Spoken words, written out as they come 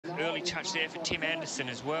early touch there for Tim Anderson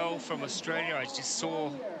as well from Australia. I just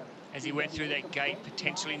saw as he went through that gate,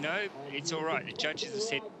 potentially, no, it's all right. The judges have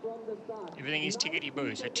said everything is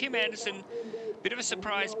tickety-boo. So Tim Anderson, bit of a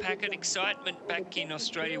surprise packet, excitement back in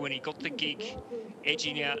Australia when he got the gig,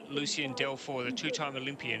 edging out Lucien Delfour, the two-time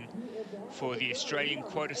Olympian, for the Australian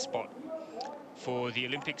quota spot for the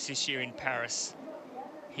Olympics this year in Paris.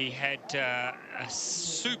 He had a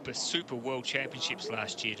super World Championships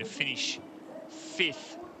last year to finish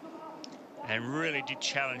 5th and really did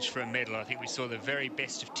challenge for a medal. I think we saw the very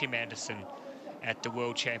best of Tim Anderson at the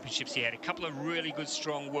World Championships. He had a couple of really good,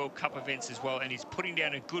 strong World Cup events as well, and he's putting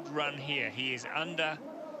down a good run here. He is under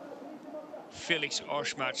Felix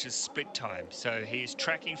Oshmarch's split time, so he is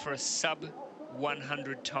tracking for a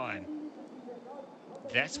sub-100 time.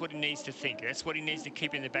 That's what he needs to think. That's what he needs to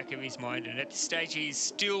keep in the back of his mind, and at this stage, he is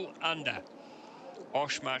still under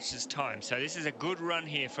Oshmarch's time. So this is a good run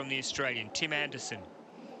here from the Australian, Tim Anderson.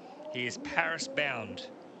 He is Paris-bound.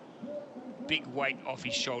 Big weight off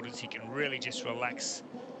his shoulders. He can really just relax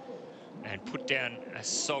and put down a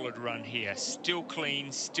solid run here. Still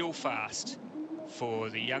clean, still fast for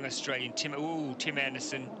the young Australian Tim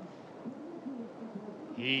Anderson.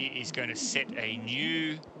 He is going to set a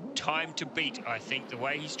new time to beat, I think, the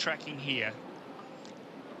way he's tracking here.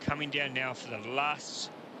 Coming down now for the last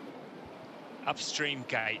upstream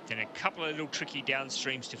gate, then a couple of little tricky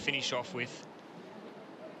downstreams to finish off with.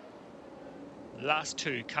 Last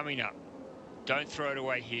two coming up. Don't throw it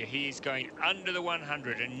away here. He is going under the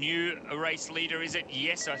 100. A new race leader, is it?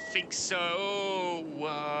 Yes, I think so.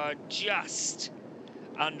 Just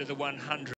under the 100.